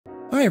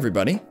Hi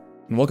everybody,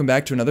 and welcome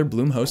back to another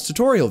Bluemhost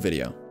tutorial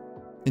video.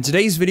 In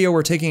today's video,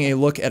 we're taking a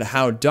look at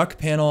how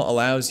DuckPanel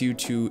allows you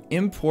to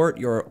import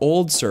your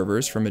old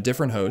servers from a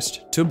different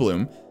host to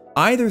Bloom,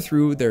 either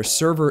through their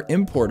server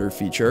importer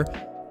feature,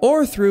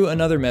 or through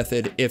another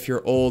method if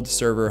your old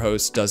server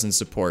host doesn't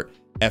support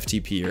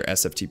FTP or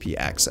SFTP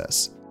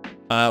access.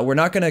 We're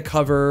not going to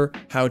cover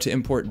how to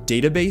import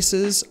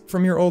databases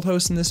from your old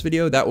host in this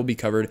video. That will be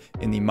covered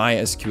in the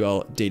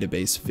MySQL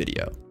database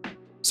video.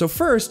 So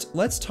first,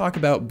 let's talk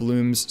about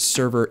Bloom's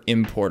server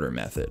importer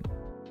method.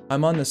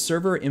 I'm on the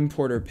server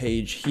importer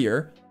page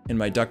here in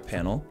my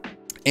DuckPanel.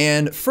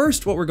 And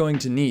first, what we're going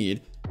to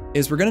need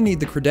is we're going to need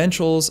the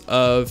credentials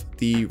of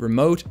the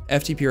remote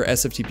FTP or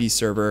SFTP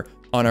server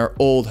on our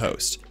old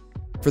host.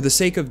 For the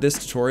sake of this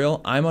tutorial,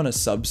 I'm on a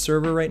sub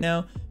server right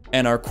now,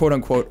 and our quote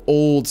unquote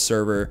old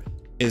server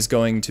is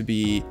going to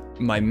be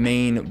my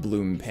main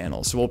Bloom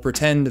panel. So we'll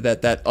pretend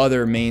that that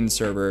other main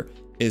server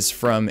is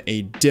from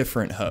a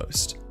different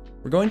host.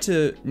 We're going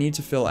to need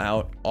to fill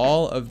out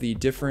all of the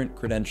different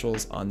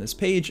credentials on this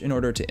page in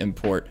order to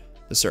import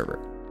the server.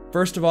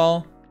 First of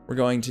all, we're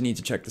going to need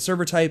to check the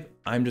server type.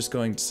 I'm just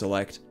going to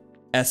select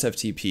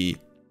SFTP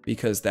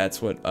because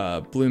that's what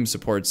Bloom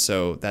supports,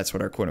 so that's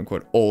what our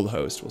quote-unquote old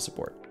host will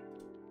support.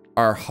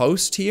 Our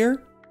host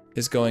here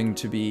is going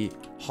to be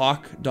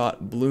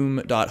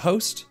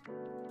hawk.bloom.host.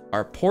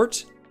 Our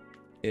port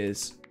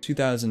is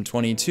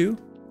 2022.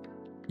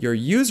 Your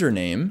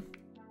username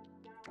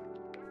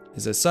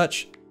is as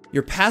such.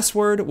 Your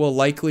password will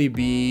likely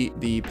be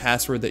the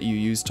password that you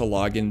use to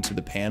log into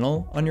the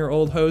panel on your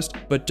old host,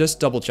 but just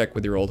double check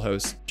with your old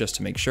host just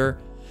to make sure.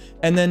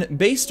 And then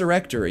base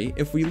directory,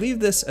 if we leave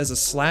this as a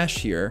slash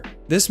here,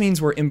 this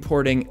means we're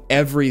importing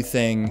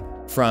everything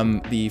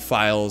from the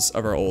files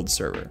of our old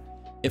server.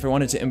 If I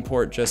wanted to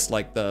import just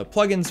like the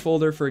plugins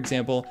folder, for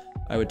example,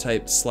 I would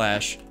type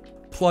slash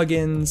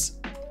plugins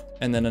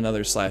and then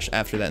another slash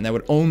after that. And that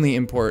would only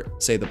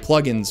import, say, the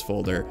plugins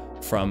folder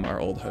from our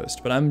old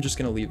host. But I'm just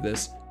gonna leave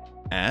this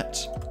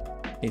at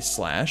a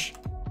slash.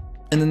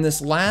 And then this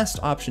last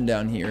option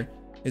down here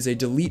is a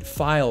delete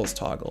files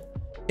toggle.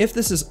 If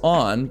this is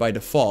on by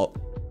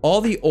default, all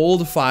the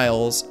old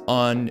files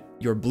on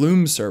your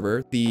Bloom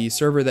server, the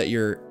server that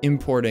you're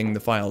importing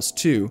the files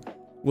to,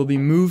 will be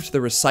moved to the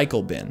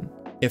recycle bin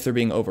if they're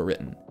being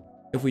overwritten.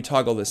 If we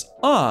toggle this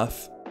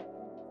off,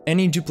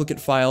 any duplicate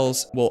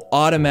files will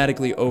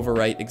automatically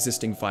overwrite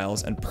existing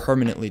files and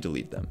permanently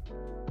delete them.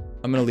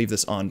 I'm gonna leave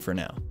this on for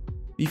now.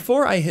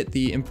 Before I hit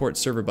the import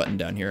server button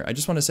down here, I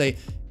just want to say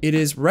it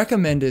is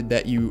recommended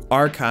that you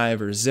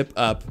archive or zip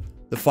up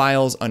the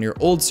files on your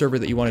old server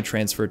that you want to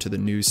transfer to the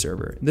new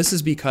server. This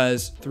is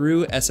because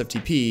through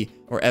SFTP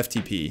or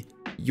FTP,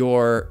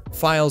 your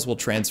files will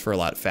transfer a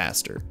lot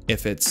faster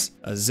if it's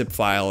a zip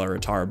file or a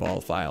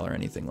tarball file or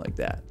anything like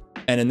that.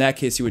 And in that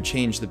case, you would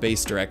change the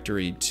base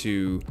directory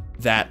to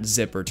that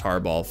zip or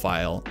tarball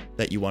file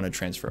that you want to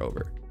transfer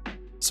over.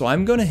 So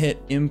I'm going to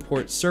hit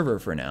import server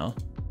for now.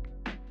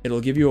 It'll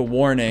give you a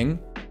warning.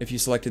 If you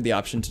selected the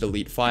option to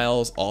delete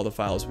files, all the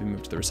files will be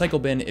moved to the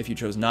recycle bin. If you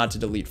chose not to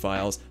delete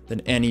files,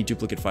 then any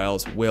duplicate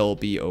files will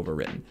be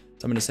overwritten.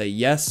 So I'm going to say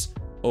yes,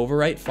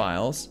 overwrite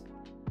files.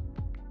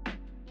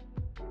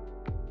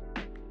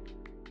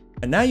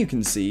 And now you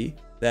can see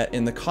that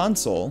in the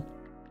console,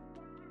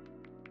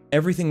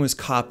 everything was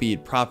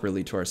copied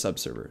properly to our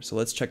subserver. So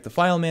let's check the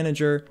file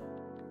manager,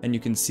 and you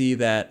can see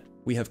that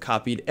we have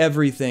copied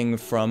everything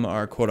from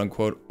our quote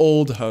unquote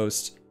old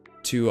host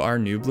to our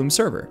new Bloom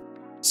server.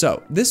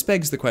 So this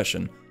begs the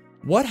question,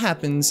 what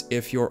happens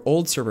if your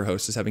old server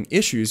host is having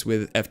issues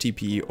with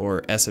FTP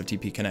or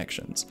SFTP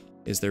connections?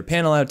 Is their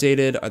panel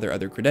outdated? Are there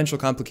other credential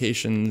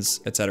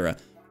complications, etc.?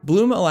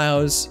 Bloom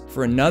allows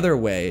for another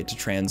way to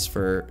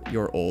transfer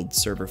your old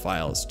server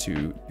files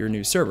to your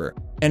new server.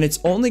 And it's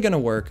only going to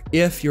work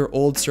if your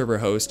old server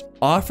host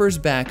offers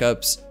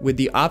backups with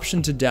the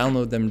option to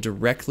download them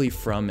directly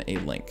from a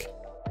link.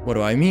 What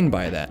do I mean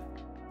by that?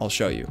 I'll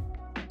show you.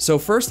 So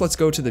first, let's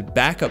go to the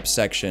backup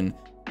section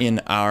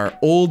in our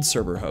old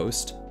server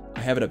host.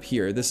 I have it up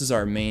here. This is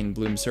our main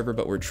Bloom server,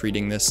 but we're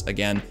treating this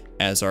again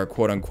as our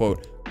quote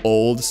unquote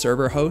old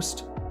server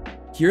host.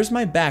 Here's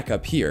my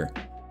backup here.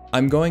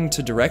 I'm going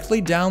to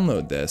directly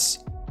download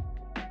this.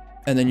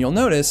 And then you'll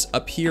notice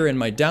up here in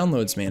my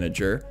downloads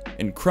manager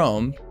in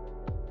Chrome,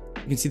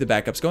 you can see the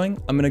backups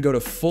going. I'm going to go to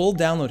full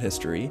download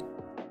history,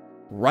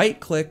 right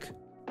click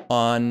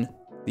on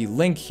the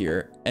link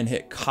here and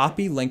hit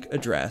copy link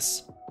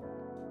address.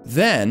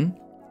 Then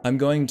I'm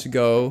going to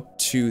go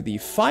to the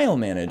file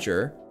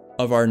manager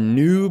of our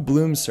new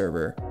Bloom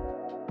server,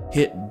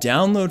 hit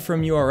download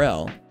from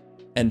URL,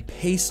 and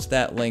paste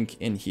that link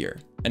in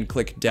here and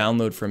click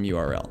download from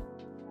URL.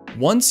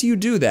 Once you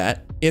do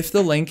that, if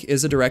the link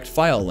is a direct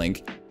file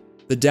link,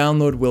 the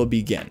download will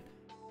begin.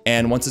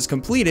 And once it's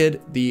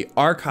completed, the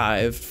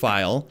archived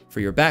file for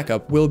your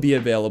backup will be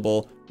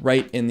available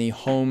right in the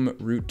home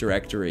root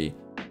directory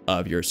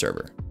of your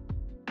server.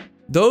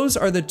 those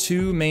are the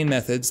two main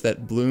methods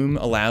that Bloom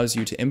allows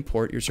you to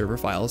import your server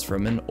files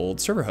from an old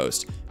server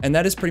host. And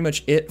that is pretty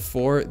much it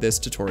for this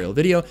tutorial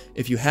video.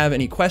 If you have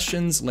any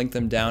questions, link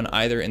them down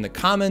either in the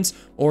comments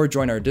or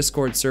join our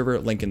Discord server,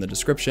 link in the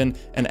description,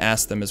 and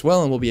ask them as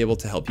well, and we'll be able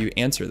to help you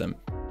answer them.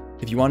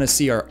 If you want to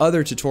see our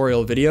other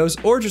tutorial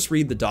videos or just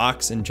read the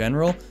docs in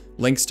general,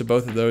 links to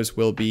both of those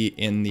will be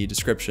in the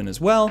description as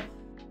well.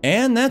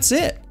 And that's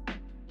it.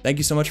 Thank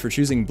you so much for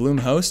choosing Bloom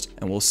Host,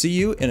 and we'll see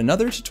you in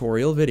another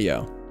tutorial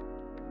video.